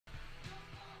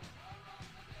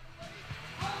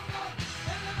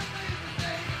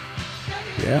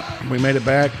Yeah, we made it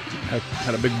back.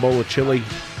 Had a big bowl of chili.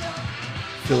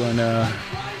 Feeling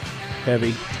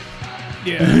heavy.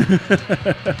 Yeah.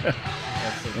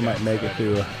 We might make it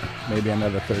through maybe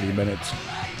another 30 minutes.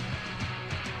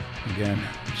 Again,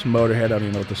 it's Motorhead. I don't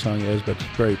even know what the song is, but it's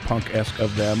very punk-esque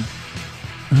of them.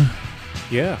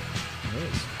 Yeah, it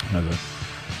is. Has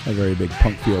a very big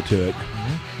punk feel to it.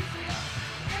 Mm-hmm.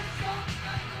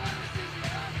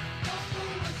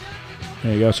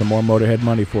 There you go, some more Motorhead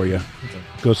money for you.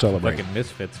 Go celebrate. Fucking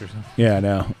Misfits or something. Yeah, I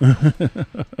know.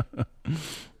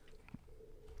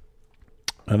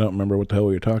 I don't remember what the hell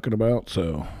we were talking about,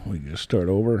 so we can just start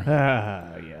over.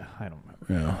 Yeah, I don't remember.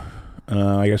 Yeah.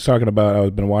 I was talking about,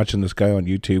 I've been watching this guy on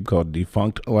YouTube called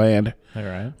Defunct Land, All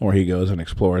right. where he goes and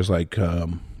explores, like,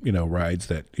 rides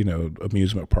that,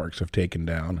 amusement parks have taken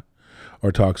down,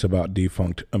 or talks about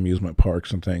defunct amusement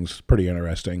parks and things. Pretty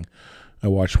interesting. I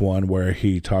watched one where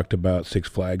he talked about Six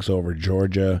Flags Over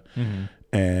Georgia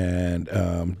and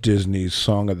Disney's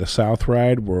Song of the South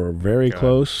ride were very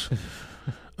close.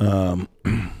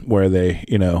 Where they,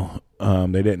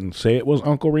 they didn't say it was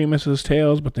Uncle Remus's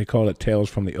Tales, but they called it Tales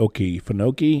from the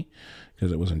Okefenokee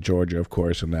because it was in Georgia, of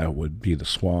course, and that would be the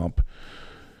swamp.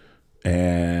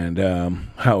 And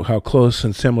how close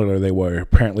and similar they were.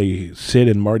 Apparently, Sid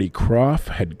and Marty Krofft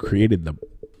had created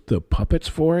the puppets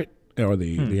for it, or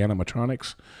the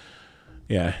animatronics.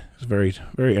 Yeah, it's very,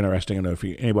 very interesting. I don't know if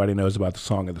anybody knows about the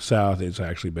Song of the South.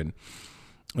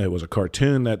 It was a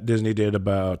cartoon that Disney did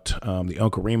about the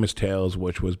Uncle Remus Tales,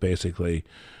 which was basically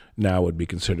now would be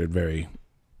considered very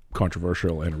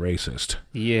controversial and racist.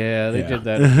 Yeah, they did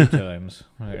that a few times.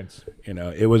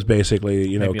 It was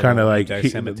basically, kind of like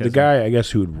the guy, I guess,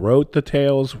 who wrote the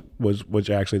tales which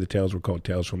actually the tales were called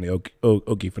Tales from the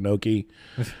Okefenokee.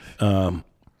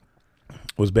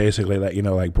 Was basically that,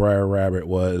 like Briar Rabbit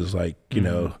was like,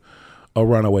 a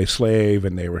runaway slave,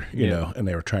 and they were, and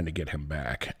they were trying to get him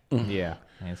back. Yeah,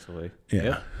 absolutely. Yeah.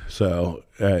 Yep. So,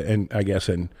 and I guess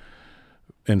in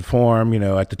form,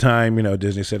 at the time,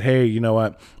 Disney said, hey, you know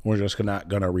what? We're just not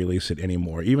going to release it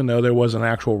anymore. Even though there was an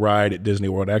actual ride at Disney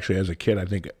World. Actually, as a kid, I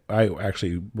think I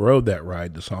actually rode that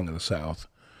ride, the Song of the South,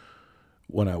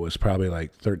 when I was probably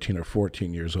like 13 or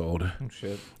 14 years old. Oh,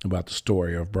 shit. About the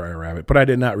story of Briar Rabbit. But I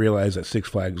did not realize that Six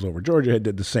Flags Over Georgia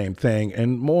did the same thing,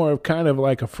 and more of kind of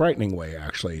like a frightening way,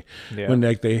 actually. Yeah. When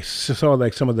they saw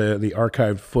like some of the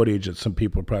archived footage that some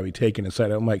people are probably taking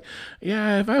inside, I'm like,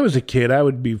 yeah, if I was a kid, I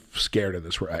would be scared of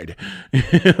this ride.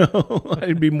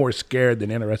 I'd be more scared than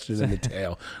interested in the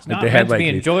tale. It's like not meant to be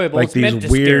enjoyable. Like, it's these meant to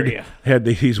weird, scare you. had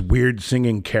these weird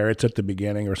singing carrots at the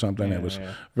beginning or something. Yeah, it was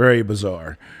very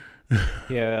bizarre.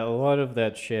 Yeah, a lot of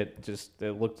that shit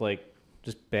it looked like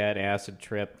just bad acid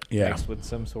trip mixed with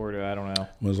some sort of, I don't know.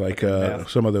 It was like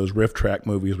some of those riff track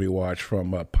movies we watched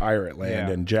from Pirate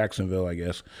Land in Jacksonville, I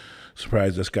guess.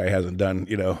 Surprised this guy hasn't done,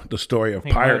 the story of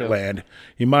Pirate Land.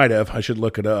 He might have. I should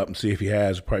look it up and see if he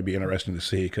has. It'd probably be interesting to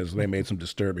see because they made some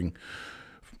disturbing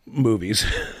movies.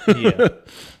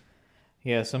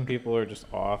 Yeah, some people are just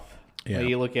off. Yeah.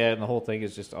 You look at it and the whole thing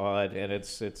is just odd, and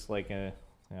it's like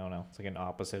I don't know. It's like an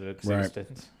opposite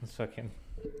existence. It's fucking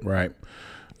right.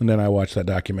 And then I watched that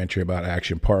documentary about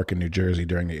Action Park in New Jersey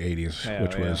during the 80s,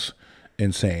 which was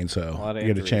insane. So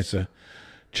you get a chance to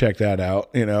check that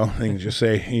out. And you can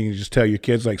just tell your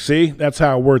kids, like, see, that's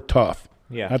how we're tough.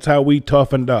 Yeah, that's how we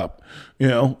toughened up.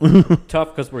 Tough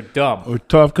because we're dumb. We're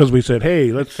tough because we said,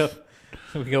 hey, let's.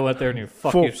 We go out there and you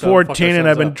fuck yourself. 14 and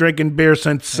I've been drinking beer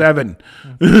since 7.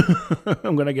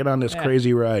 I'm gonna get on this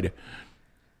crazy ride.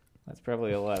 That's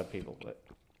probably a lot of people, but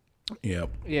yeah,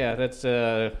 that's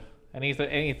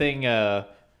anything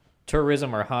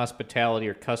tourism or hospitality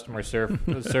or customer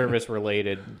service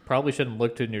related. Probably shouldn't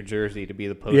look to New Jersey to be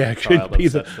the poster child it could be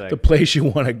the place you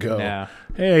want to go. Nah.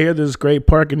 Hey, I hear there's this great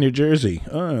park in New Jersey.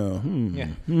 Oh, yeah,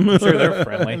 I'm sure they're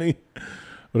friendly.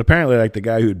 But apparently, like, the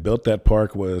guy who built that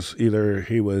park was he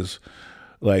was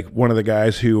like one of the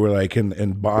guys who were like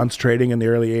in bonds trading in the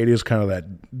early 80s, kind of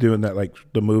doing that, like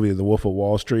the movie The Wolf of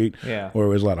Wall Street, where it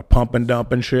was a lot of pump and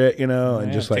dump and shit,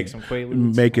 and just like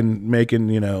making,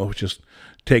 just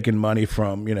taking money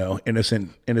from,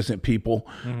 innocent people.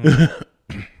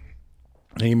 Mm-hmm.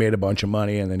 And he made a bunch of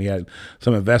money, and then he had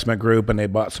some investment group, and they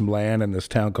bought some land in this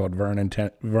town called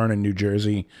Vernon, New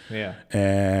Jersey. Yeah,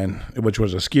 and which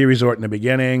was a ski resort in the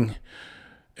beginning.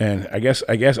 And I guess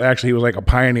actually he was like a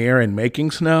pioneer in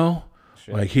making snow.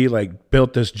 Shit. Like he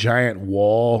built this giant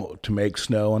wall to make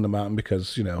snow on the mountain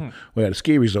because we had a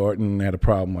ski resort and had a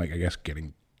problem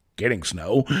getting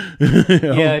snow.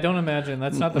 Yeah, I don't imagine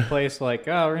that's not the place. Like,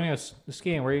 oh, we're gonna go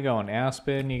skiing. Where are you going?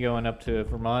 Aspen? You going up to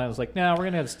Vermont? I was like, no, we're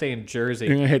gonna have to stay in Jersey.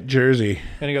 You're gonna hit Jersey.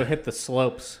 Gonna go hit the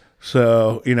slopes.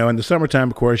 So, you know, in the summertime,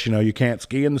 of course, you know, you can't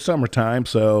ski in the summertime.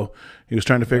 So he was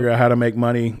trying to figure out how to make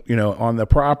money, you know, on the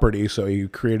property. So he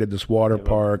created this water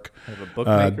park,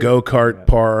 go-kart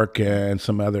park, and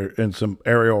some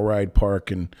aerial ride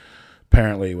park. And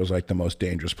apparently it was like the most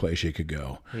dangerous place you could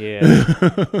go. Yeah.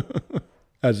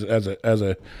 as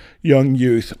a young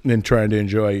youth and trying to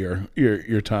enjoy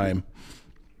your time.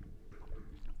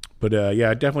 But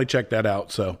yeah, definitely check that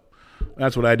out. So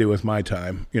that's what I do with my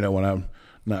time, you know, when I'm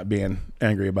not being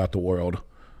angry about the world.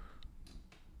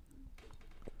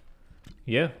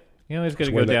 Yeah. You always got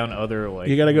to go down other, like...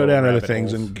 You got to go down other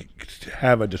things holes. and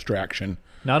have a distraction.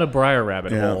 Not a briar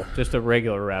rabbit hole, just a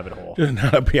regular rabbit hole.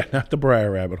 Not the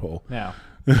briar rabbit hole. Now.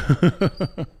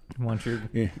 Once you're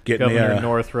Get Governor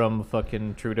Northam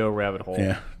fucking Trudeau rabbit hole.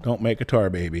 Yeah, don't make a tar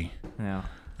baby. Yeah.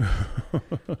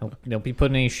 don't be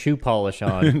putting any shoe polish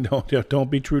on. don't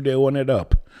be Trudeauing it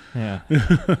up. Yeah.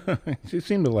 You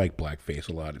seem to like blackface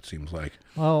a lot, it seems like.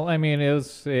 Well, I mean,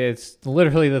 it's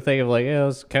literally the thing of like, it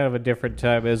was kind of a different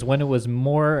time. It was when it was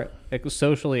more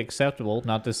socially acceptable.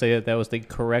 Not to say that was the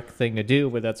correct thing to do,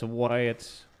 but that's why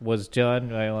it was done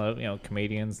by a lot of, you know,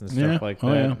 comedians and stuff like that.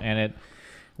 Yeah. And it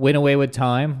went away with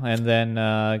time and then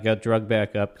got drugged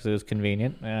back up because it was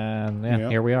convenient. And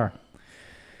here we are.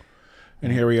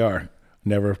 And here we are.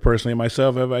 Never personally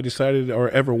myself have I decided or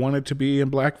ever wanted to be in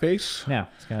blackface. Yeah,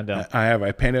 it's kind of dumb. I have.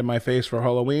 I painted my face for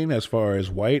Halloween as far as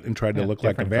white and tried to look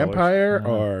like a vampire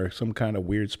or some kind of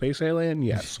weird space alien.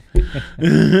 Yes.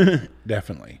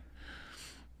 Definitely.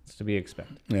 It's to be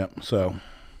expected. Yeah, so.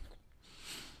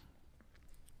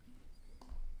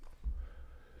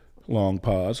 Long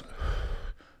pause.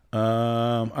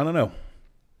 I don't know.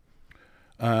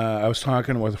 I was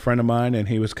talking with a friend of mine, and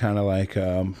he was kind of like,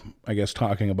 I guess,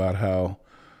 talking about how,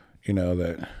 you know,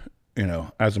 that, you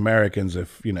know, as Americans,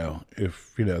 if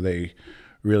they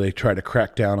really try to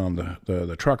crack down on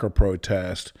the trucker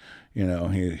protest, you know,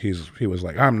 he was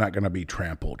like, I'm not going to be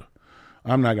trampled.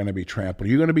 I'm not going to be trampled.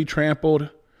 Are you going to be trampled?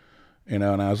 You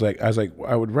know, and I was like,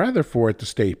 I would rather for it to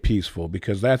stay peaceful,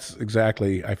 because that's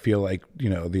exactly, I feel like, you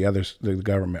know, the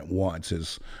government wants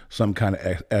is some kind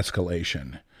of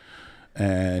escalation.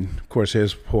 And of course,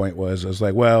 his point was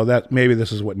like, well, that maybe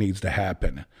this is what needs to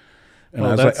happen. And I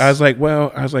was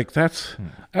like, that's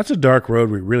a dark road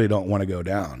we really don't want to go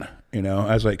down. You know,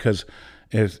 I was like, because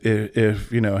if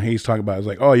you know, he's talking about, it's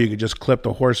like, oh, you could just clip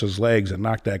the horse's legs and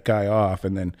knock that guy off,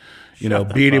 and then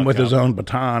beat him with his own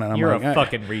baton. And You're a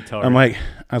fucking retard.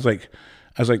 I was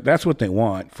like, that's what they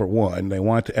want. For one, they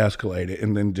want to escalate it,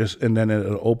 and then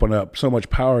it'll open up so much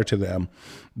power to them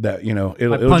that, you know,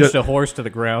 it'll punched just a horse to the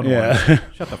ground. Yeah. Once.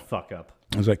 Shut the fuck up.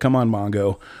 I was like, come on,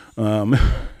 Mongo.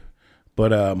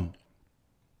 But I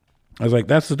was like,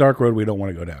 that's the dark road we don't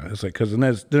want to go down. It's like, because then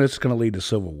it's going to lead to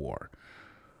civil war,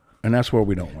 and that's where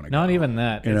we don't want to go. Not even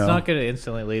that. It's not going to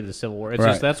instantly lead to civil war. It's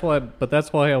just that's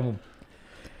why I'm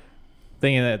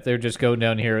thinking that they're just going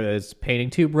down here as painting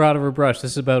too broad of a brush.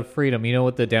 This is about freedom. You know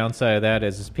what the downside of that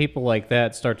is people like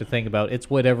that start to think about it's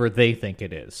whatever they think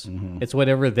it is. Mm-hmm. It's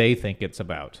whatever they think it's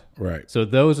about. Right. So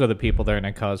those are the people that are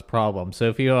going to cause problems. So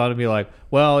if you want to be like,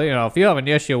 well, you know, if you have an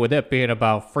issue with it being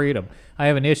about freedom, I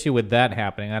have an issue with that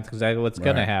happening. That's exactly what's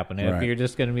going to happen. And if you're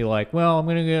just going to be like, well, I'm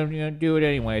going to do it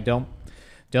anyway, Don't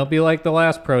be like the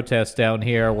last protest down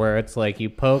here where it's like you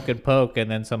poke and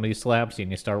then somebody slaps you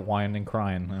and you start whining and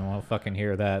crying. I don't want to fucking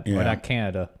hear that. Yeah. We're not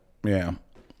Canada. Yeah.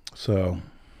 So,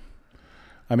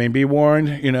 I mean, be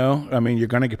warned, you know. I mean, you're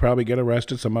going to probably get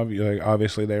arrested. Some of you, like,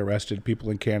 obviously, they arrested people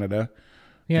in Canada.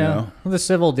 Yeah. You know? The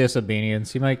civil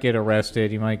disobedience. You might get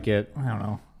arrested. You might get, I don't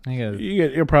know.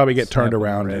 You'll probably get turned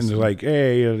around and it's like,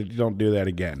 hey, don't do that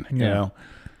again. You know?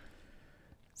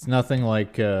 It's nothing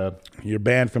like... you're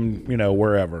banned from,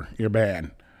 wherever. You're banned.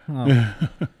 Oh.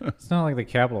 It's not like the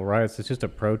Capitol riots. It's just a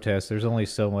protest. There's only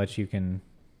so much you can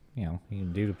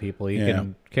do to people. You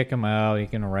can kick them out. You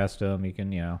can arrest them. You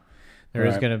can, there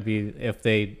is going to be,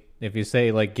 if you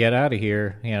say, like, get out of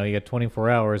here, you get 24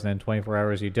 hours, and then 24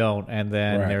 hours you don't, and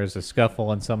then there's a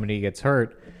scuffle and somebody gets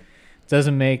hurt. It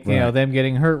doesn't make, them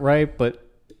getting hurt right, but...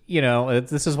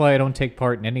 this is why I don't take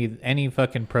part in any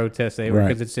fucking protest anywhere,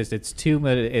 because it's too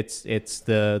much. It's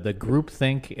the group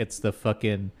think. It's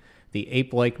the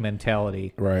ape-like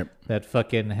mentality. Right. That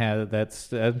fucking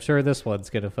has. I'm sure this one's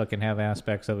gonna fucking have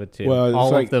aspects of it too. Well,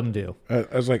 all of them do. I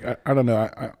was like, I don't know.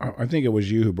 I think it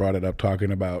was you who brought it up,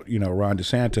 talking about Ron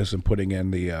DeSantis and putting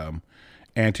in the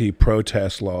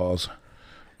anti-protest laws.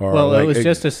 Well, it was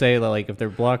just to say that, like, if they're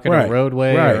blocking a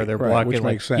roadway or they're blocking, which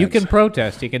makes sense. You can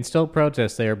protest. You can still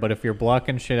protest there, but if you're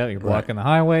blocking shit out, you're blocking the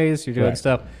highways, you're doing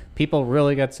stuff. People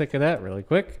really got sick of that really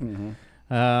quick. Mm-hmm.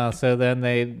 So then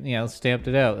they, stamped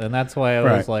it out, and that's why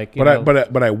I was like,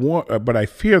 but I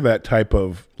fear that type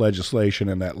of legislation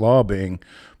and that law being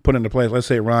put into place. Let's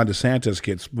say Ron DeSantis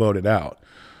gets voted out,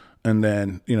 and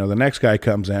then the next guy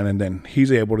comes in, and then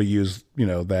he's able to use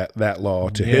that law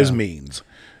to his means.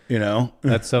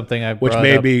 That's something I brought which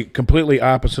may be completely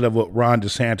opposite of what Ron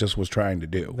DeSantis was trying to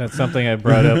do. That's something I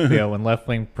brought up, when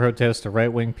left-wing protests to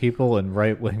right-wing people and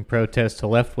right-wing protests to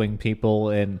left-wing people,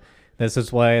 and this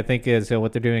is why I think is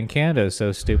what they're doing in Canada is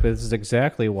so stupid. This is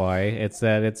exactly why. It's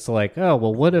like, oh,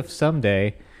 well, what if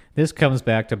someday this comes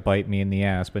back to bite me in the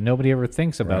ass? But nobody ever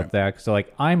thinks about that because,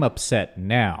 like, I'm upset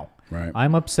now. Right.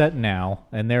 I'm upset now,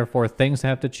 and therefore things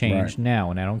have to change now,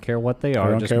 and I don't care what they are.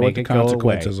 I don't just care make what the it go away.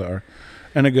 consequences are.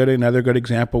 And another good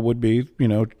example would be,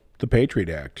 the Patriot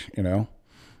Act.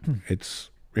 It's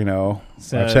so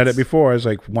I've said it before. It's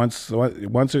like once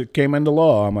it came into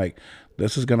law, I'm like,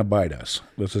 this is going to bite us.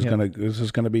 This is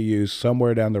going to be used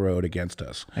somewhere down the road against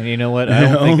us. And you know what? I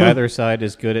don't think either side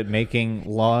is good at making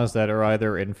laws that are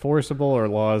either enforceable or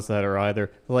laws that are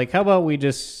either like, how about we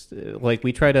just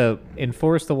we try to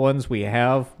enforce the ones we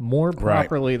have more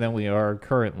properly than we are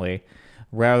currently.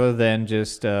 Rather than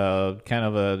just kind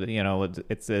of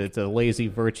it's a lazy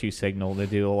virtue signal to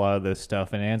do a lot of this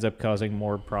stuff, and it ends up causing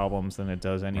more problems than it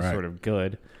does any sort of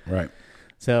good. Right.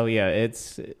 So yeah,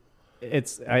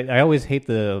 I always hate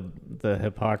the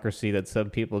hypocrisy that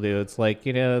some people do. It's like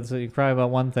you cry about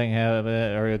one thing,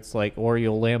 or it's like, or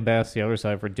you'll lambast the other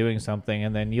side for doing something,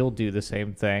 and then you'll do the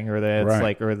same thing, or that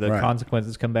it's or the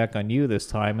consequences come back on you this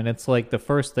time, and it's like the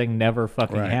first thing never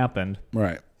fucking happened.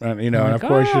 Right. And and of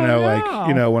course, when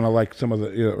some of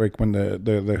the when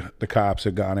the cops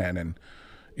had gone in and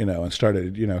and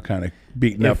started kind of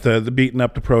beating up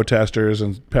the protesters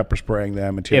and pepper spraying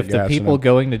them and tear gas. If the people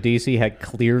going to DC had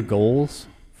clear goals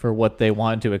for what they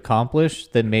wanted to accomplish,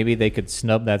 then maybe they could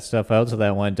snub that stuff out so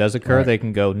that when it does occur, they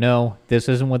can go, no, this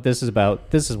isn't what this is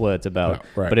about. This is what it's about.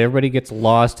 But everybody gets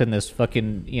lost in this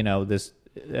fucking this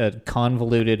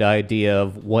convoluted idea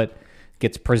of what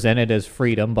gets presented as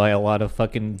freedom by a lot of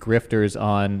fucking grifters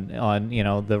on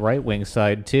the right wing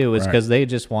side too. Is because they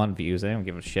just want views. They don't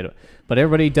give a shit. But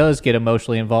everybody does get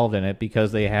emotionally involved in it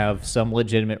because they have some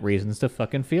legitimate reasons to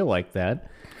fucking feel like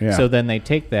that. Yeah. So then they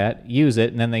take that, use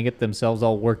it, and then they get themselves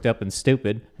all worked up and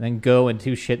stupid, and then go and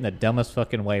do shit in the dumbest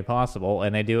fucking way possible.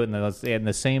 And they do it in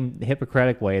the same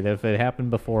Hippocratic way that if it happened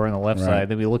before on the left side,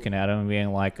 they'd be looking at them and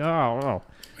being like, oh.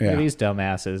 Yeah. These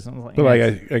dumbasses. But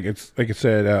like I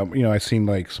said, I seen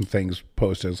like some things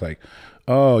posted. It's like,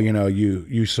 oh,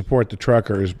 you support the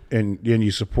truckers and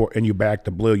you back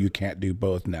the blue. You can't do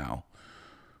both now.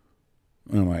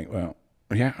 And I'm like, well,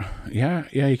 yeah,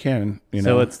 you can.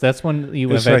 So that's when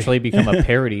you eventually become a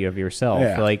parody of yourself.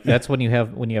 Yeah. Like that's when you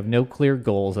have no clear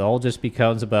goals. It all just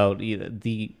becomes about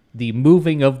the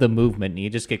moving of the movement. And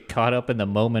you just get caught up in the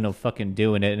moment of fucking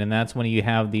doing it, and that's when you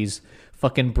have these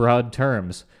fucking broad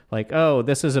terms like, oh,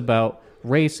 this is about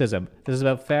racism, this is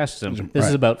about fascism, this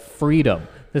is about freedom,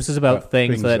 this is about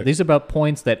things that these are about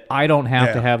points that I don't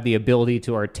have to have the ability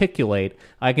to articulate.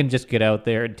 I can just get out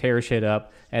there and tear shit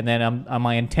up, and then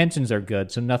my intentions are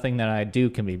good, so nothing that I do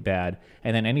can be bad,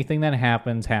 and then anything that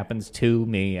happens to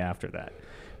me after that.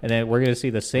 And then we're going to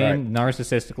see the same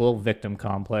narcissistic little victim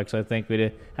complex, I think we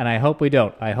did. And I hope we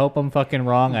don't. I hope I'm fucking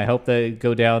wrong. I hope they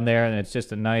go down there and it's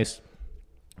just a nice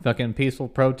fucking peaceful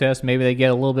protest. Maybe they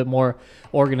get a little bit more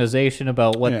organization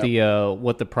about what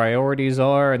the priorities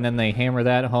are, and then they hammer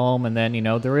that home. And then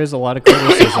there is a lot of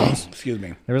criticisms. Excuse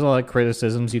me. There's a lot of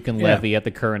criticisms you can levy at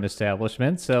the current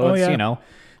establishment. So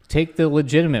take the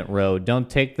legitimate road. Don't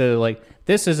take the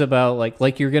This is about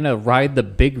like you're gonna ride the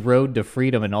big road to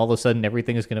freedom, and all of a sudden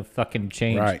everything is gonna fucking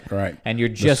change. Right. And you're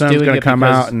just the sun's doing gonna it come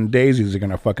because out and daisies are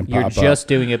gonna fucking pop up. You're just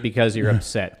doing it because you're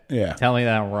upset. Yeah. Tell me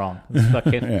that I'm wrong. It's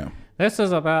fucking. This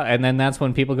is about, and then that's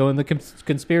when people go in the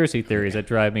conspiracy theories that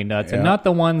drive me nuts, and not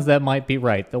the ones that might be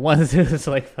right. The ones that's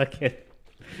like fucking.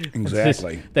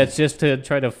 Exactly. That's just to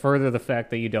try to further the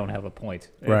fact that you don't have a point.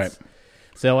 Right.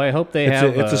 So I hope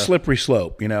it's a slippery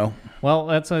slope, Well,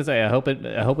 that's what I say. I hope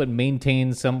it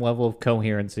maintains some level of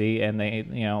coherency, and they,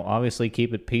 obviously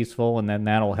keep it peaceful, and then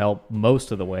that'll help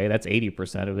most of the way. That's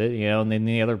 80% of it, and then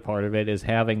the other part of it is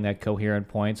having that coherent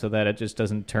point, so that it just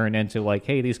doesn't turn into like,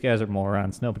 hey, these guys are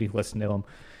morons. Nobody listen to them,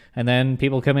 and then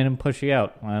people come in and push you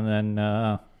out, and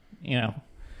then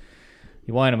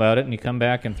you whine about it, and you come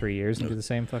back in 3 years and do the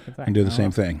same fucking thing. And do the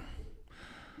same thing,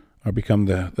 or become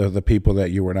the people that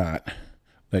you were not.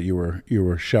 That you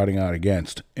were shouting out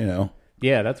against,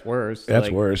 Yeah, that's worse. That's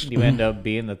worse. You end up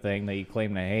being the thing that you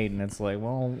claim to hate, and it's like,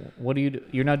 well, what do you do?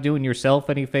 You're not doing yourself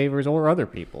any favors or other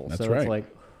people. That's so right. It's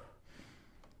like,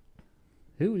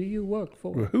 Who do you work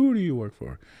for? Who do you work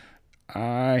for?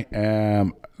 I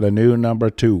am the new number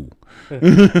 2.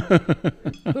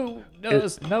 Who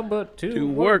does number 2 To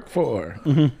work for.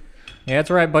 Yeah, that's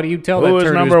right, buddy. You tell Who that is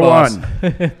turd number boss.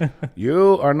 1?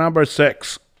 You are number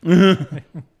 6.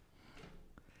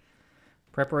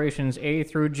 Preparations A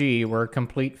through G were a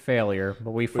complete failure,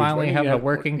 but we finally have a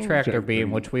working tractor beam,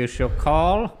 which we shall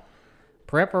call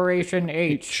Preparation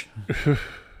H.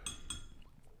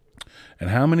 And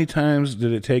how many times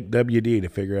did it take WD to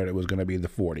figure out it was going to be the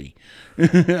 40?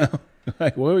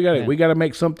 Like, well, we got to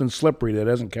make something slippery that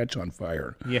doesn't catch on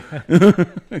fire. Yeah.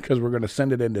 Because we're going to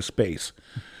send it into space.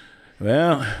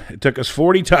 Well, it took us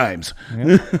 40 times.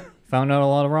 Yeah. Found out a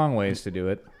lot of wrong ways to do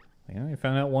it. We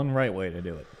found out one right way to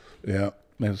do it. Yeah.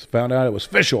 And found out it was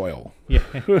fish oil. Yeah.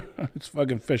 It's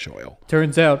fucking fish oil.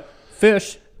 Turns out,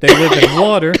 fish, they live in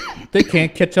water. They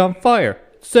can't catch on fire.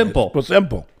 Simple. Well,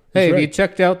 simple. Hey, That's have you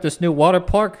checked out this new water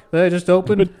park that I just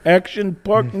opened? Action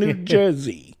Park, New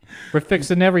Jersey. We're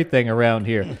fixing everything around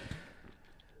here.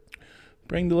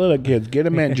 Bring the little kids. Get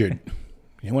them injured.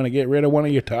 You want to get rid of one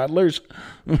of your toddlers?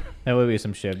 That would be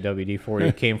some shit.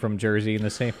 WD-40 came from Jersey in the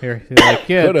same area. They're like,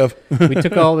 yeah, Could've. we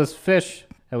took all this fish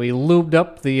and we lubed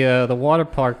up the water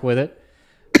park with it.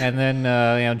 And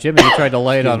then Jimmy tried to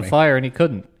light it on fire and he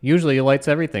couldn't. Usually he lights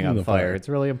everything on fire. It's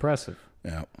really impressive.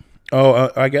 Yeah.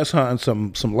 Oh, I guess on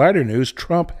some lighter news,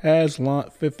 Trump has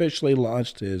officially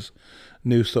launched his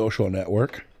new social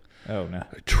network. Oh no,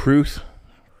 Truth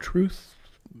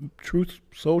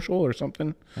Social or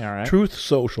something. All right. Truth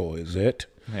Social is it.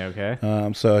 Okay.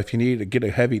 So if you need to get a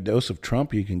heavy dose of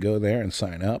Trump, you can go there and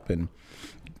sign up and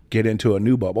get into a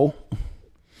new bubble.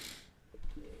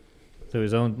 So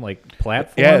his own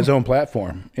platform. Yeah, his own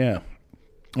platform. Yeah,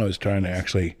 I was trying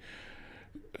to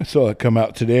I saw it come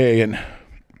out today and.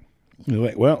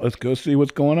 Like, well, let's go see what's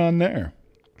going on there.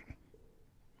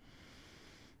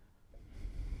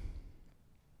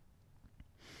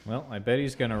 Well, I bet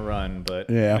he's going to run, but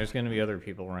there's going to be other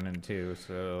people running too.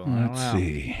 So let's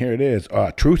see. Here it is.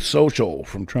 Truth Social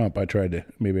from Trump.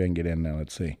 Maybe I can get in now.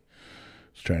 Let's see. I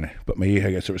was trying to, but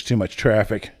I guess there was too much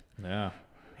traffic. Yeah,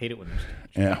 hate it when there's.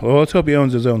 Yeah. Well, let's hope he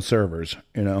owns his own servers.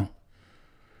 Because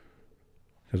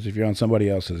if you're on somebody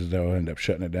else's, they'll end up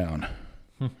shutting it down.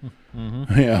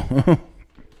 Mm-hmm. Yeah.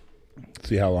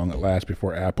 See how long it lasts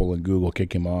before Apple and Google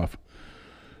kick him off.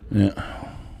 Yeah.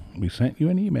 We sent you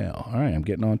an email. All right, I'm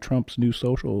getting on Trump's new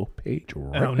social page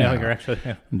right now. Oh, no, you're actually...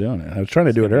 I'm doing it. I was trying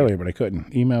to do it earlier, but I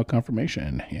couldn't. Email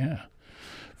confirmation. Yeah.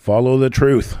 Follow the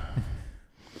truth.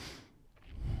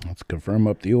 Let's confirm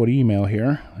up the old email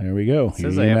here. There we go. It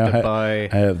says I have to buy...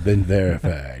 have been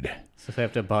verified. It says I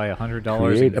have to buy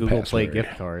 $100 in Google Play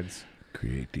gift cards.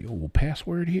 Create the old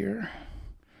password here.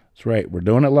 That's right. We're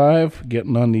doing it live,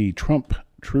 getting on the Trump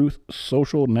Truth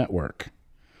Social Network.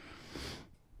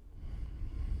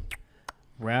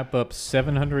 Wrap up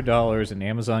 $700 in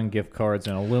Amazon gift cards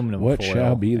and aluminum what foil. What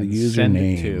shall be the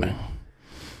username?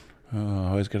 Oh,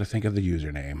 I always got to think of the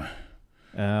username.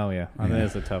 Oh, yeah. That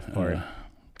is the tough part.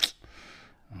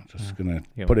 I'm just going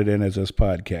to put it in as this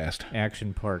podcast.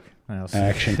 Action Park.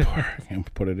 Action Park.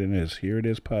 And put it in as, here it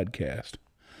is, podcast.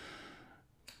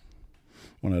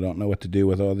 When I don't know what to do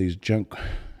with all these junk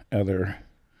other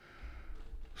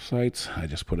sites, I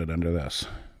just put it under this.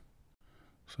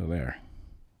 So there.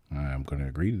 I'm going to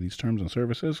agree to these terms and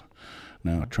services.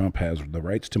 Now, Trump has the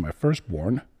rights to my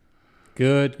firstborn.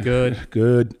 Good.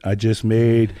 Good. I just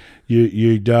made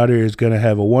your daughter is going to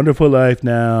have a wonderful life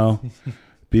now.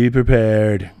 Be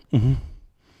prepared. Mm-hmm.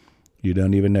 You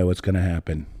don't even know what's going to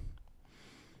happen.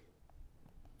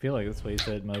 I feel like that's what he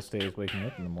said most days waking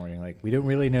up in the morning. Like, we don't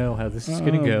really know how this is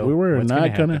going to go. We were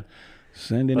not going to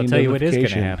send any notification. I'll tell you what is going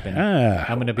to happen.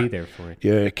 I'm going to be there for it.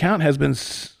 Your account has been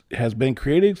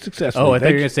created successfully. Oh, I thought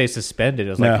you were going to say suspended.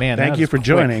 I was like, man, thank you for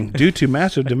joining. Due to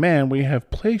massive demand, we have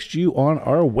placed you on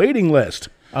our waiting list.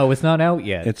 Oh, it's not out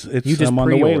yet. I'm on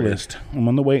the wait list. I'm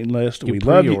on the waiting list. We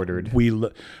love you.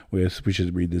 We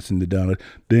should read this in the download.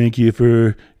 Thank you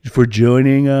for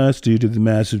joining us due to the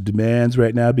massive demands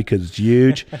right now because it's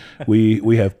huge.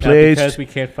 we have placed. Not because we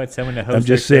can't find someone to host. I'm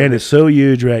just saying it's so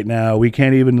huge right now. We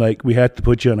can't even we have to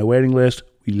put you on a waiting list.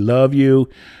 We love you.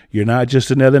 You're not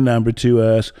just another number to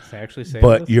us,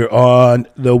 but you're on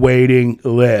the waiting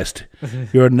list.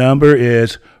 Your number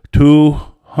is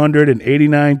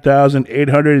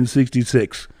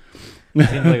 289,866.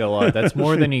 Seems like a lot. That's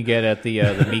more than you get at the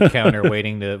meat counter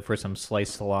waiting for some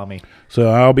sliced salami. So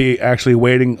I'll be actually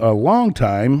waiting a long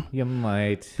time. You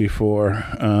might before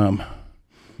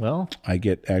well, I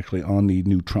get actually on the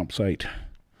new Trump site.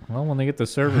 Well, when they get the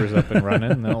servers up and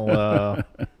running, they'll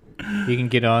You can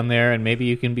get on there, and maybe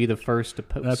you can be the first to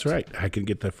post. That's right. I can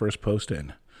get the first post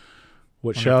in.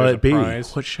 What Wonder if shall there's it a be?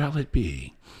 prize. What shall it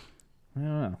be? I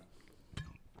don't know.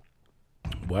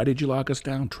 Why did you lock us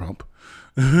down, Trump?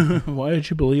 Why did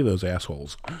you believe those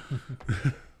assholes?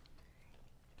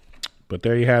 But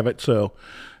there you have it. So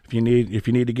if you need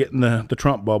to get in the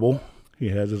Trump bubble, he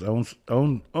has his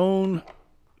own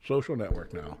social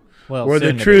network now. Well, where the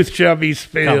soon to truth be. shall be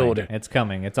spilled. It's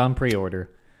coming. It's on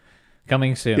pre-order.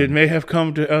 Coming soon. It may have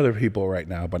come to other people right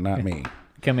now, but not me.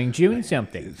 Coming June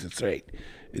something. That's right.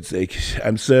 It's like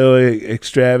I'm so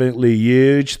extravagantly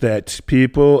huge that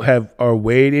people are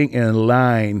waiting in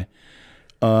line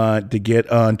to get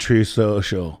on True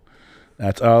Social.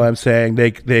 That's all I'm saying.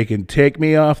 They can take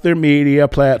me off their media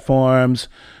platforms.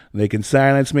 They can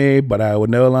silence me, but I would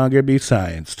no longer be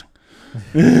silenced.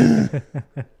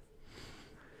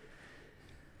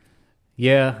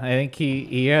 Yeah, I think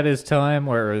he had his time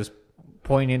where it was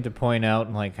pointing to point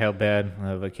out like how bad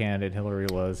of a candidate Hillary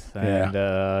was, and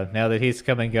now that he's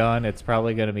come and gone, it's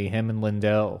probably going to be him and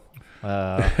Lindell,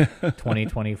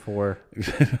 2024.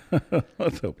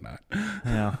 Let's hope not.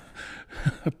 Yeah,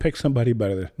 pick somebody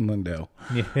better than Lindell.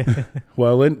 yeah.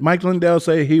 Well, Mike Lindell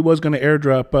say he was going to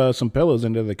airdrop some pillows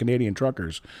into the Canadian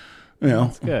truckers. You know,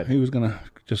 That's good. He was going to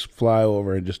just fly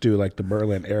over and just do like the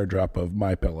Berlin airdrop of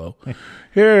my pillow.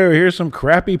 Here's some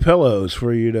crappy pillows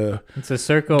for you to It's a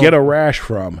circle. get a rash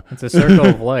from. It's a circle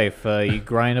of life. You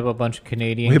grind up a bunch of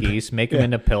Canadian geese, make them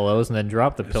into pillows, and then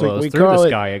drop the pillows through the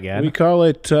sky again. We call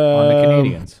it on the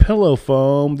Canadians. pillow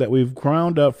foam that we've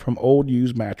ground up from old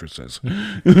used mattresses.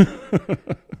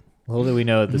 Little do we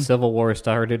know, the Civil War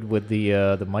started with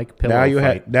the Mike pillow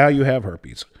fight. Now you have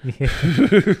herpes.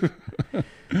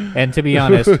 And to be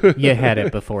honest, you had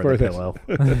it before the pillow.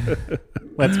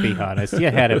 Let's be honest,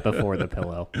 you had it before the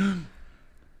pillow.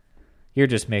 You're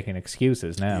just making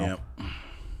excuses now. Yep.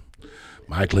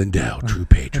 Mike Lindell, true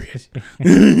patriot.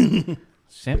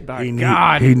 Sent by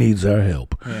God. He needs our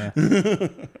help. Yeah.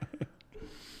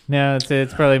 No,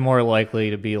 it's probably more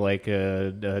likely to be like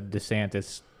a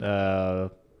DeSantis.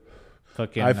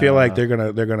 Fucking. I feel like they're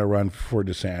gonna run for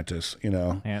DeSantis, you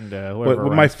know. And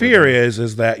what my fear is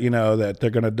that that they're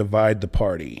gonna divide the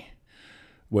party,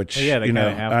 which they have I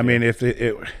to. mean, if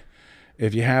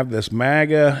you have this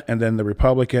MAGA and then the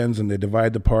Republicans and they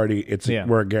divide the party,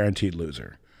 we're a guaranteed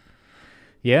loser.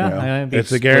 Yeah,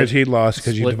 it's a guaranteed loss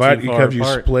because you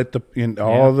split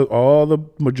all the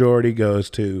majority goes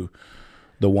to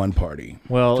the one party.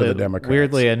 Well, to the Democrats.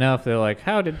 Weirdly enough, they're like,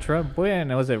 "How did Trump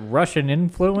win? Was it Russian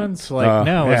influence?" Like,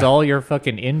 no, it was all your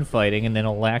fucking infighting and then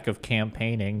a lack of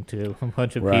campaigning to a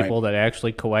bunch of people that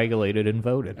actually coagulated and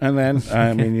voted. And then,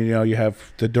 I mean, you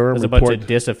have the Durham report. There's a bunch of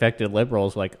disaffected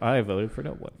liberals like, I voted for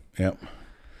no one. Yep.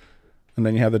 And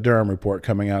then you have the Durham report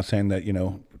coming out saying that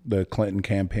the Clinton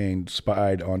campaign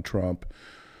spied on Trump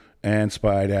and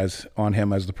spied on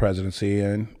him as the presidency,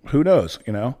 and who knows,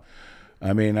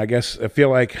 I mean, I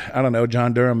feel like, I don't know,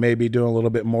 John Durham may be doing a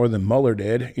little bit more than Mueller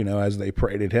did, as they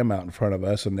paraded him out in front of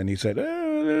us. And then he said,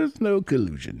 there's no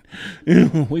collusion.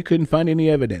 We couldn't find any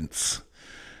evidence.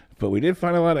 But we did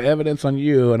find a lot of evidence on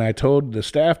you, and I told the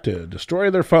staff to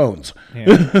destroy their phones.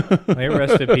 Yeah. They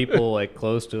arrested people like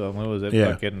close to him. What was it?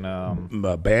 Yeah. Fucking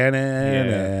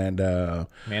Bannon and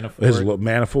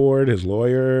Manafort, his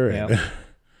lawyer,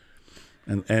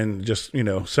 and just,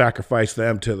 sacrifice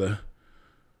them to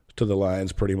the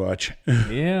lions pretty much.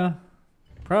 Yeah,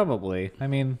 probably. I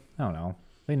mean, I don't know.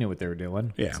 They knew what they were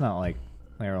doing. Yeah. It's not like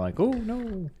they were like, oh,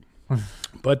 no.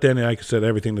 But then, like I said,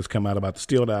 everything that's come out about the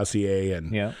Steele dossier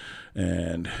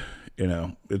and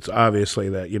it's obviously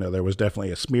that, there was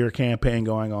definitely a smear campaign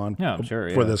going on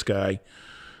for this guy.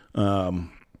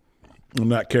 I'm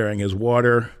not carrying his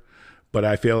water, but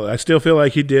I still feel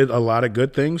like he did a lot of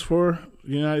good things for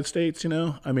the United States,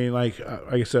 I mean, like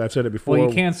I said, I've said it before. Well,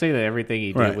 you can't say that everything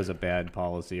he did was a bad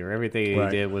policy or everything he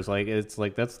did was like, it's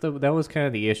like, that was kind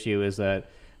of the issue is that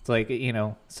it's like,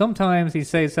 sometimes he'd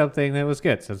say something that was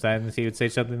good. Sometimes he would say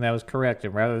something that was correct.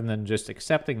 And rather than just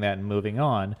accepting that and moving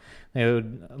on, they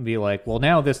would be like, well,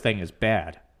 now this thing is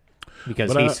bad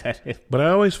because he said it. But I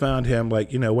always found him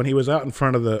like, when he was out in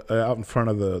front of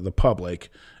the public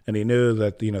and he knew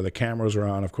that, the cameras were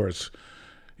on, of course,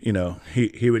 he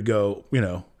would go,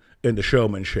 into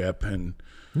showmanship and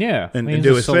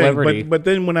do his thing. But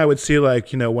then when I would see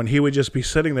when he would just be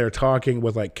sitting there talking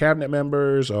with like cabinet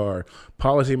members or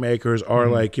policymakers or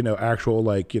like, actual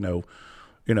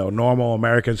normal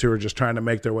Americans who are just trying to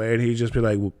make their way, and he'd just be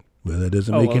like, well, that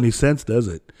doesn't make any sense, does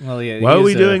it? Well, yeah. Why are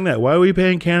we doing that? Why are we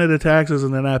paying Canada taxes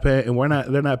and they're not paying,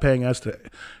 and they're not paying us to?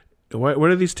 What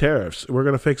are these tariffs? We're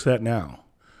going to fix that now.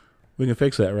 We can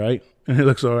fix that, right? And he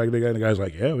looks like the guy's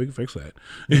like, yeah, we can fix that.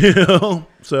 You know?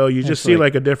 So you just see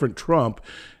like a different Trump,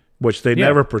 which they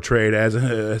never portrayed as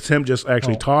him just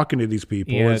actually talking to these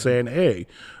people and saying, hey,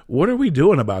 what are we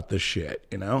doing about this shit,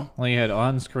 you know? Well, you had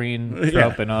on-screen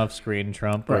Trump and off-screen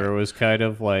Trump, where it was kind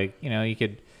of like, you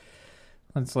could...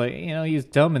 It's like, he's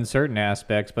dumb in certain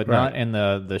aspects, but not in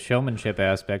the showmanship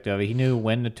aspect of it. He knew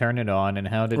when to turn it on and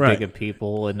how to dig at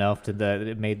people enough that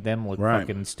it made them look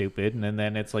fucking stupid. And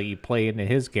then it's like you play into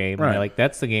his game. And like,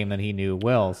 that's the game that he knew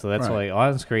well. So that's why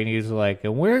on screen he was like,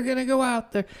 and we're going to go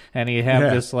out there. And he'd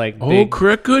have this like big...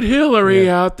 crooked Hillary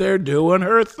out there doing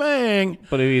her thing.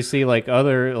 But if you see like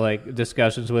other like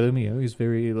discussions with him, he's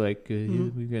very like, we're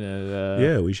going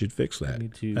to... we should fix that.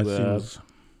 Need to...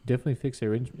 definitely fix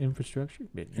their infrastructure.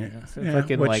 But,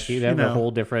 like he'd have a whole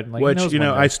different. Like, which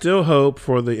I still hope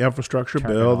for the infrastructure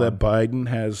bill that Biden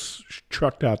has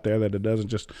trucked out there, that it doesn't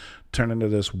just turn into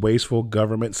this wasteful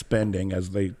government spending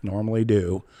as they normally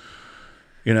do.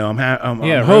 I'm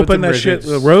hoping that shit,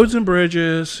 the roads and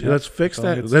bridges. Let's fix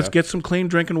that. Let's get some clean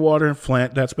drinking water in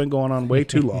Flint. That's been going on way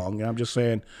too long. I'm just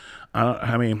saying.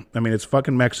 I mean, it's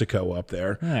fucking Mexico up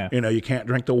there. Yeah. You can't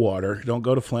drink the water. Don't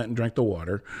go to Flint and drink the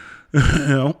water.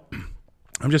 I'm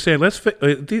just saying, let's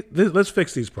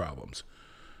fix these problems.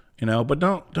 But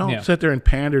don't sit there and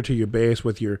pander to your base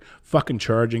with your fucking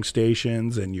charging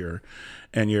stations and your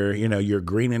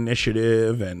green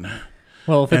initiative and.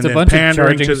 Well, if it's a bunch of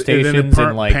charging stations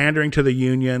and like pandering to the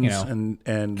unions and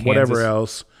Kansas. Whatever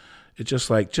else, it's just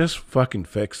like fucking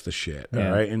fix the shit, all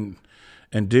right, and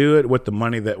do it with the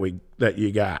money that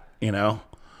you got.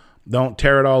 Don't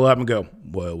tear it all up and go,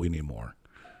 well, we need more.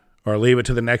 Or leave it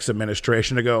to the next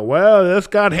administration to go, well, this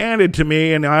got handed to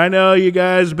me, and I know you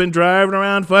guys have been driving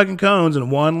around fucking cones in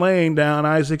one lane down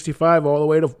I-65 all the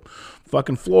way to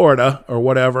fucking Florida or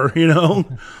whatever, We're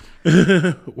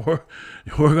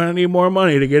going to need more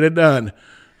money to get it done.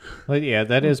 Well, yeah,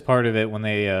 that is part of it when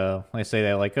they say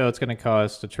that, like, oh, it's going to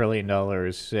cost $1 trillion, and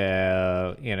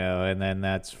then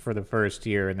that's for the first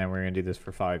year, and then we're going to do this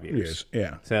for 5 years.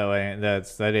 Yeah. So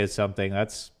that is something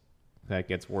that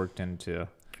gets worked into.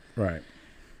 Right.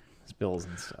 Bills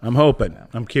and stuff. I'm hoping.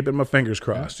 I'm keeping my fingers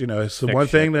crossed. It's the one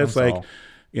thing that's like,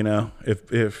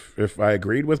 if I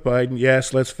agreed with Biden,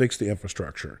 yes, let's fix the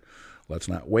infrastructure. Let's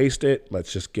not waste it.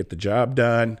 Let's just get the job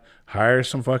done. Hire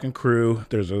some fucking crew.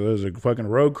 There's a fucking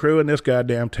road crew in this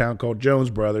goddamn town called Jones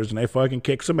Brothers, and they fucking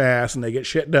kick some ass and they get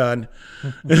shit done.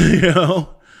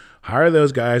 Hire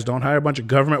those guys. Don't hire a bunch of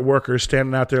government workers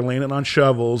standing out there leaning on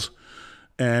shovels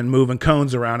and moving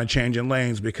cones around and changing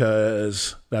lanes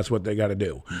because that's what they got to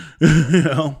do,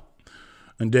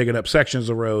 and digging up sections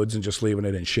of roads and just leaving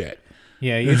it in shit.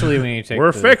 Yeah, usually when you take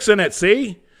we're fixing it,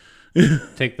 see?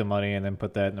 Take the money and then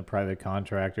put that in the private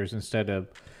contractors instead of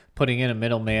putting in a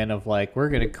middleman of like, we're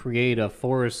going to create a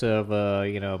force of,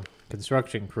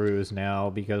 construction crews now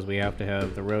because we have to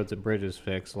have the roads and bridges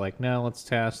fixed. Like, no, let's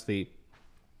task the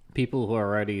people who are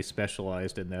already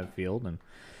specialized in that field and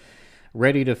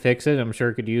ready to fix it. I'm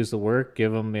sure could use the work,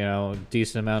 give them, a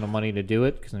decent amount of money to do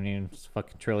it because, it's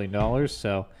fucking $1 trillion.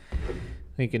 So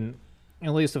they can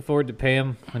at least afford to pay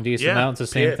them a decent amount. It's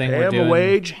the same thing we're doing. A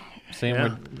wage.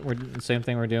 Same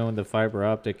thing we're doing with the fiber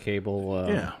optic cable.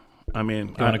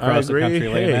 Going across the country,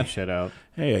 laying that shit out.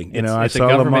 Hey, I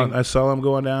saw them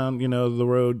going down, the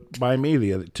road by me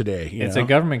today. It's a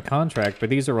government contract, but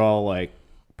these are all like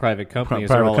private companies.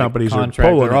 Private companies are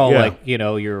they're all like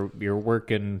you're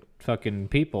working fucking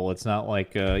people. It's not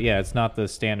like it's not the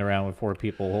stand around with 4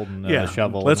 people holding a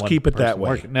shovel. Let's keep it that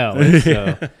way. No,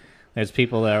 it's. There's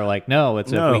people that are like, no,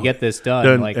 if we get this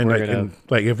done, we're gonna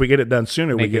if we get it done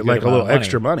sooner, we get like a little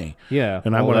extra money. Yeah,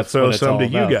 and I want to throw some to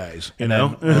you guys. Or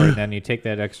then you take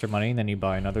that extra money and then you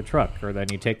buy another truck, or then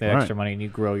you take that extra money and you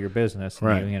grow your business.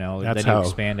 And then you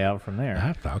expand out from there.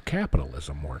 That's how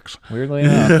capitalism works. Weirdly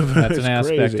enough, that's an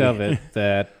aspect of it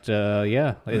that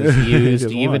is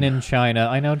used even in China.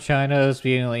 I know China is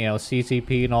being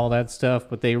CCP and all that stuff,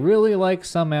 but they really like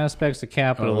some aspects of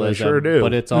capitalism. They sure do.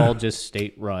 But it's all just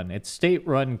state run. It's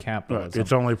state-run capitalism.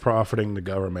 It's only profiting the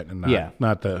government and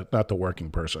not the working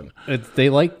person.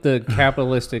 They like the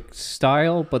capitalistic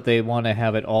style, but they want to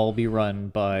have it all be run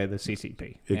by the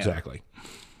CCP. Exactly.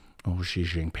 Oh, Xi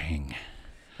Jinping.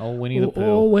 Oh, Winnie the Pooh.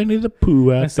 Oh, Winnie the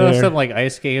Pooh out there. I saw some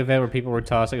ice skate event where people were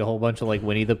tossing a whole bunch of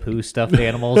Winnie the Pooh stuffed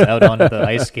animals out onto the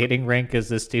ice skating rink as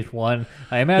this dude won.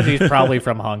 I imagine he's probably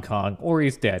from Hong Kong or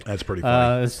he's dead. That's pretty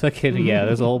funny.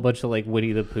 There's a whole bunch of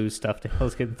Winnie the Pooh stuffed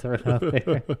animals getting thrown out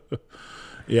there.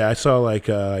 Yeah, I saw they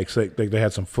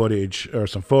had some footage or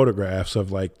some photographs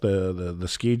of the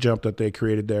ski jump that they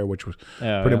created there, which was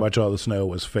pretty much all the snow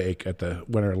was fake at the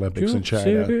Winter Olympics in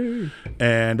China.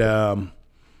 And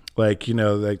like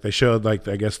like they showed like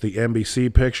I guess the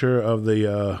NBC picture of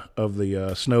the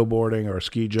snowboarding or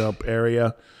ski jump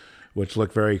area, which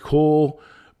looked very cool.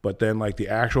 But then like the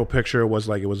actual picture was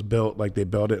like it was built like they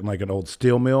built it in like an old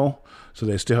steel mill, so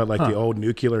they still had like the old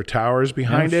nuclear towers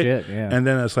behind it. Shit, yeah. And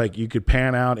then it's like you could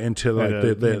pan out into like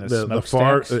the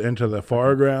far into the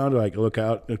foreground, like look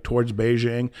out towards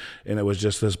Beijing, and it was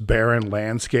just this barren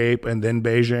landscape, and then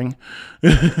Beijing.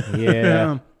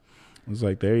 Yeah. It's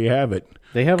like there you have it.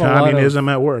 They have communism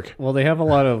at work. Well, they have a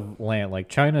lot of land. Like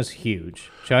China's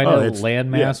huge. China, land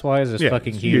mass wise, is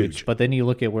fucking huge. But then you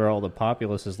look at where all the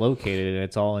populace is located, and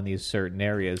it's all in these certain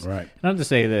areas. Right. Not to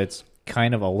say that it's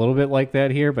kind of a little bit like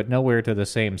that here, but nowhere to the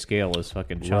same scale as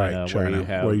fucking China,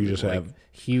 where you just have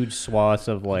huge swaths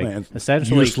of like land,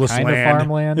 essentially kind of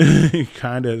farmland.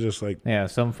 Kind of just like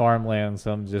some farmland,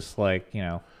 some just like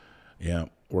Yeah.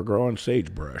 We're growing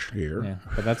sagebrush here. Yeah,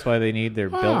 but that's why they need their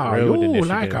Belt Road initiative.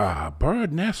 Like a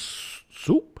bird nest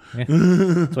soup? Yeah.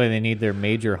 That's why they need their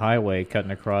major highway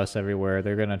cutting across everywhere.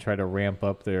 They're going to try to ramp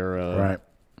up their... right.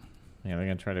 Yeah, they're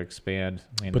going to try to expand.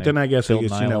 But then I guess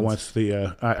once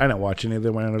the... I didn't watch any of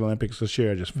the Winter Olympics this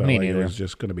year. I just felt like it was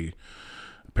just going to be...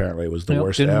 Apparently it was the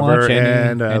worst ever.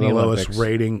 And the lowest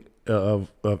rating of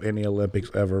any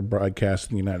Olympics ever broadcast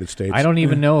in the United States. I don't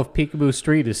even know if Peekaboo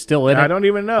Street is still in it. I don't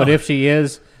even know. But if she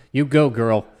is, you go,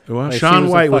 girl. Well, like Shaun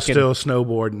White was still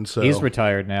snowboarding. So he's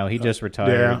retired now. He just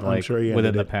retired I'm sure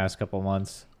within the past couple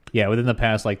months. Yeah, within the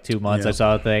past 2 months, I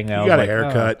saw a thing. You got a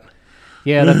haircut.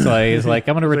 Yeah, that's why he's like,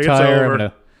 I'm going to retire. I'm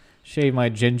going to shave my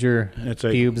ginger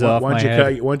pubes off my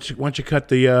head. Once you cut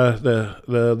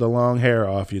the long hair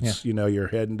off, it's you're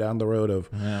heading down the road of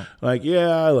I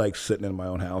like sitting in my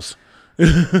own house.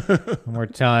 More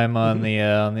time on the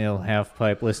half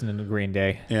pipe listening to Green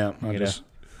Day. Yeah, I just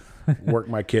work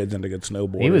my kids into good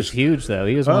snowboarders. He was huge though.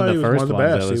 He was one of the first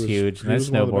ones that was huge. And I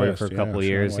snowboarded for a couple of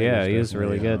years. Yeah, he was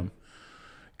really good.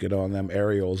 Get on them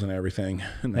aerials and everything.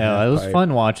 Yeah, it was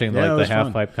fun watching the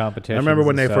half pipe competition. I remember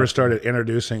when they first started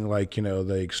introducing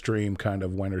the extreme kind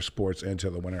of winter sports into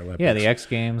the Winter Olympics. Yeah, the X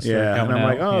Games. Yeah, and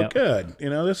I'm like, good.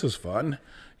 This is fun.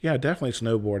 Yeah, definitely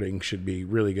snowboarding should be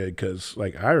really good because,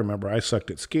 I remember I sucked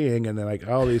at skiing, and then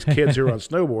all these kids who are on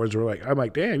snowboards were I'm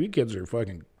like, damn, you kids are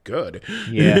fucking good.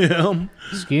 Yeah,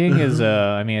 skiing is.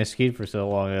 I skied for so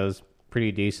long, I was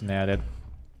pretty decent at it.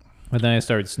 But then I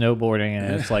started snowboarding,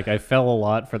 and it's I fell a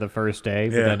lot for the first day,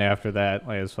 but then after that,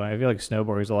 it was fine. I feel like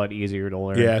snowboarding is a lot easier to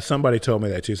learn. Yeah, somebody told me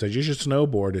that too. Said you should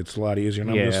snowboard; it's a lot easier.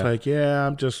 And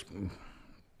I'm just like,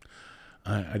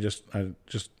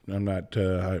 I'm not.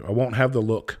 I won't have the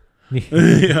look. I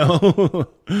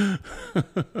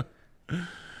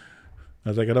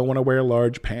was like, I don't want to wear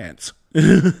large pants.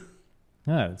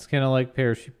 It's kind of like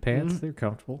parachute pants. They're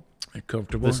comfortable.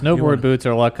 Comfortable. The snowboard boots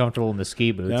are a lot comfortable than the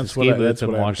ski boots. That's the ski boots that's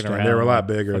what I'm walking around. They're a lot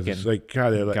bigger. It's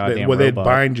they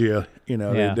bind you.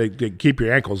 They keep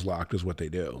your ankles locked is what they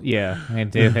do. Yeah,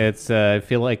 and it's I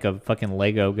feel like a fucking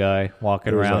Lego guy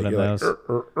walking around in those.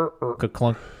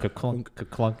 Ka-clunk, ka-clunk,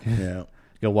 ka-clunk. Yeah.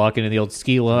 Go walk into the old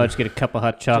ski lodge, get a cup of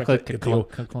hot chocolate. Get the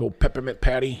little peppermint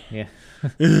patty. Yeah.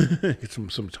 Get some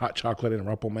hot chocolate and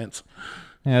Rumple Mints.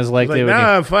 Yeah, it was like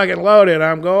I'm fucking loaded.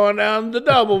 I'm going down the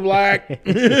double black.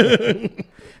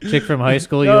 Chick from high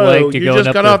school you liked. You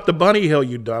just got off the bunny hill,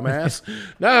 you dumbass.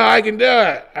 No, I can do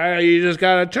it. You just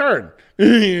got to turn.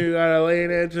 You got to lean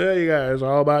into it. It's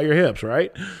all about your hips,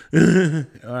 right? All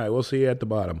right, we'll see you at the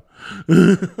bottom.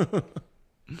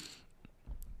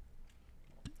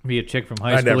 Be a chick from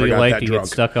high school you liked. You get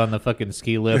stuck on the fucking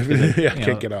ski lift. I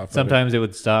can't get off. Sometimes it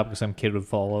would stop because some kid would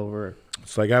fall over.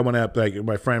 It's I went up,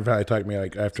 my friend finally talked to me,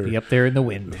 after... Be up there in the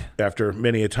wind. After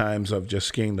many a times of just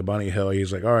skiing the bunny hill,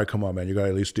 he's like, all right, come on, man, you got to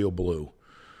at least steal blue.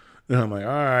 And I'm like,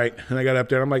 all right. And I got up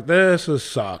there, and I'm like, this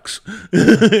sucks.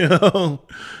 I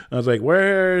was like,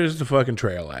 where's the fucking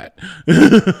trail at?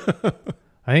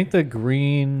 I think the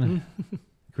green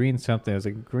something. It was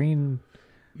a green...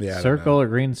 circle or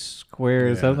green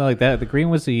square, something like that. The green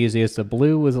was the easiest. The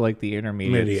blue was the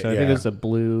intermediate. So I think it was the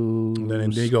blue. And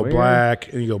then you go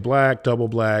black, and you go black, double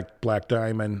black, black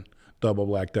diamond, double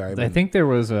black diamond. I think there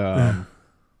was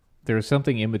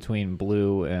something in between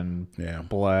blue and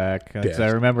black. I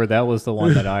remember that was the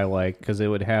one that I liked because it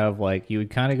would have you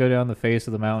would kind of go down the face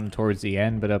of the mountain towards the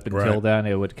end, but up until then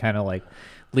it would kind of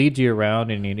lead you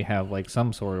around, and you'd have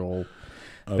some sort of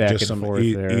back just and forth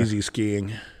there. Easy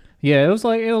skiing. Yeah, it was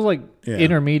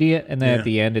intermediate, and then at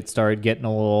the end it started getting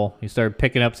a little. You started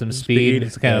picking up some speed.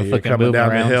 It's kind of fucking moving down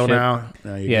around the hill shit. now.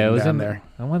 It was in there.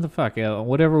 What the fuck?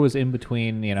 Whatever was in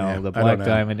between, the black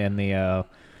diamond and the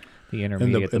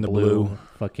intermediate, the blue,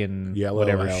 fucking yellow,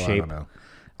 whatever shape,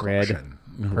 red,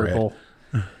 purple.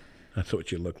 That's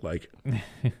what you look like.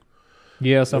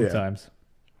 Yeah, sometimes.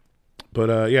 But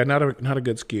not a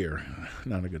good skier.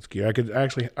 Not a good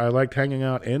skier. I liked hanging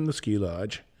out in the ski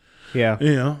lodge. Yeah.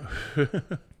 You know. I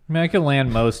mean, I could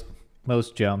land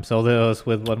most jumps, although I was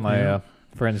with one of my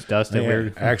friends,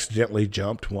 Dustin. I accidentally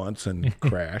jumped once and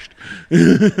crashed.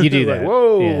 You do that.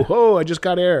 Like, whoa, I just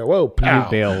got air. Whoa, pow.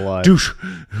 You bail a lot. Douche,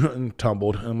 and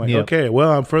tumbled. I'm like, okay,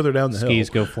 well, I'm further down the hill. Skis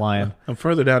go flying. I'm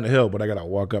further down the hill, but I got to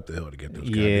walk up the hill to get those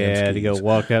goddamn skis. To go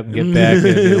walk up and get back. And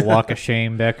do the walk of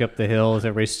shame back up the hill as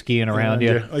everybody's skiing around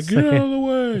you. Like, get out of the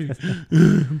way.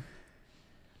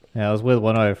 Yeah, I was with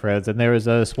one of my friends, and there was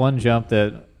this one jump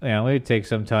that we'd take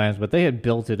sometimes, but they had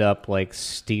built it up like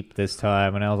steep this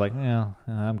time, and I was like,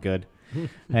 I'm good.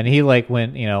 And he like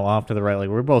went, off to the right. Like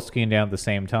we were both skiing down at the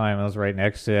same time. I was right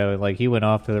next to him. Like he went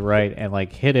off to the right and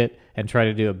like hit it and tried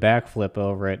to do a backflip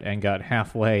over it and got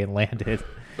halfway and landed.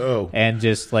 Oh. And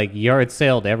just like yard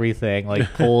sailed everything,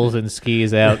 like poles and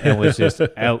skis out, and was just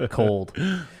out cold.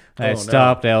 And I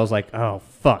stopped. No. I was like, oh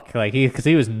fuck, like because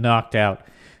he was knocked out.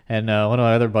 And one of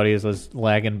my other buddies was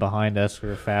lagging behind us. We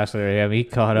were faster than him. He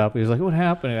caught up. He was like, what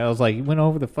happened? And I was like, he went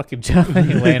over the fucking jump and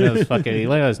he landed on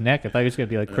his neck. I thought he was going to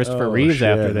be like Christopher Reeves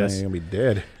after this. He's going to be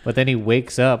dead. But then he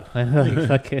wakes up and like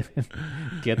fucking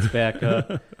gets back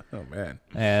up. Oh, man.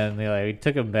 And we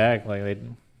took him back. Like,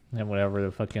 and whatever,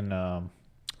 the fucking... the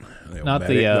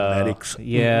medics.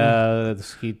 Yeah, the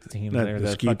ski team.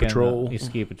 The ski patrol. The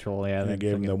ski patrol, yeah. They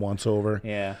gave him the once over.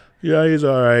 Yeah. Yeah, he's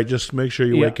all right. Just make sure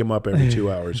you wake him up every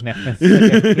 2 hours. No,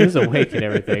 he was awake and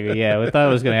everything. Yeah, we thought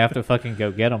I was going to have to fucking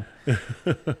go get him.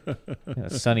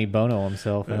 Sonny Bono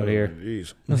himself out here.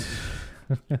 Jeez.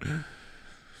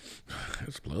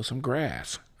 Let's blow some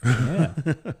grass. Yeah.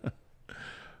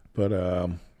 But,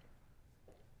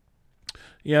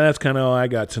 that's kind of all I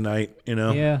got tonight,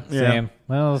 Yeah, same.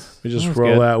 Well, we just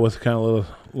roll out with kind of a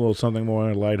little something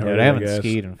more lighthearted, I haven't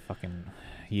skied in fucking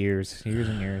years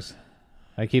and years.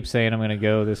 I keep saying I'm going to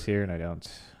go this year, and I don't.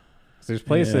 There's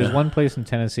one place in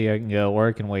Tennessee I can go, or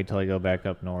I can wait till I go back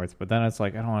up north. But then it's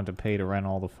like I don't have to pay to rent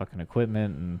all the fucking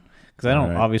equipment, and because I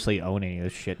don't obviously own any of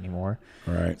this shit anymore.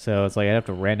 Right. So it's like I have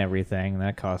to rent everything, and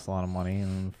that costs a lot of money.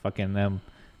 And fucking them,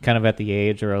 kind of at the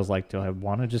age where I was like, do I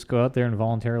want to just go out there and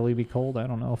voluntarily be cold? I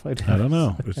don't know if I do. I don't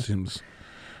know. It seems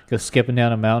go skipping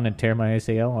down a mountain and tear my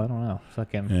ACL. I don't know.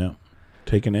 Fucking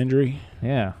take an injury.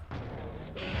 Yeah.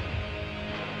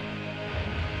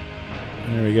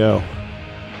 There we go.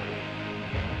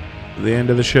 The end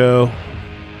of the show.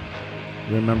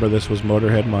 Remember, this was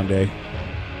Motorhead Monday.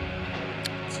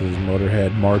 This is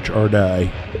Motorhead March or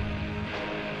Die.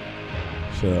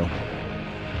 So,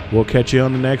 we'll catch you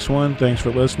on the next one. Thanks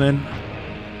for listening.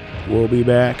 We'll be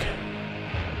back.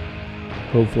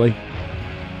 Hopefully.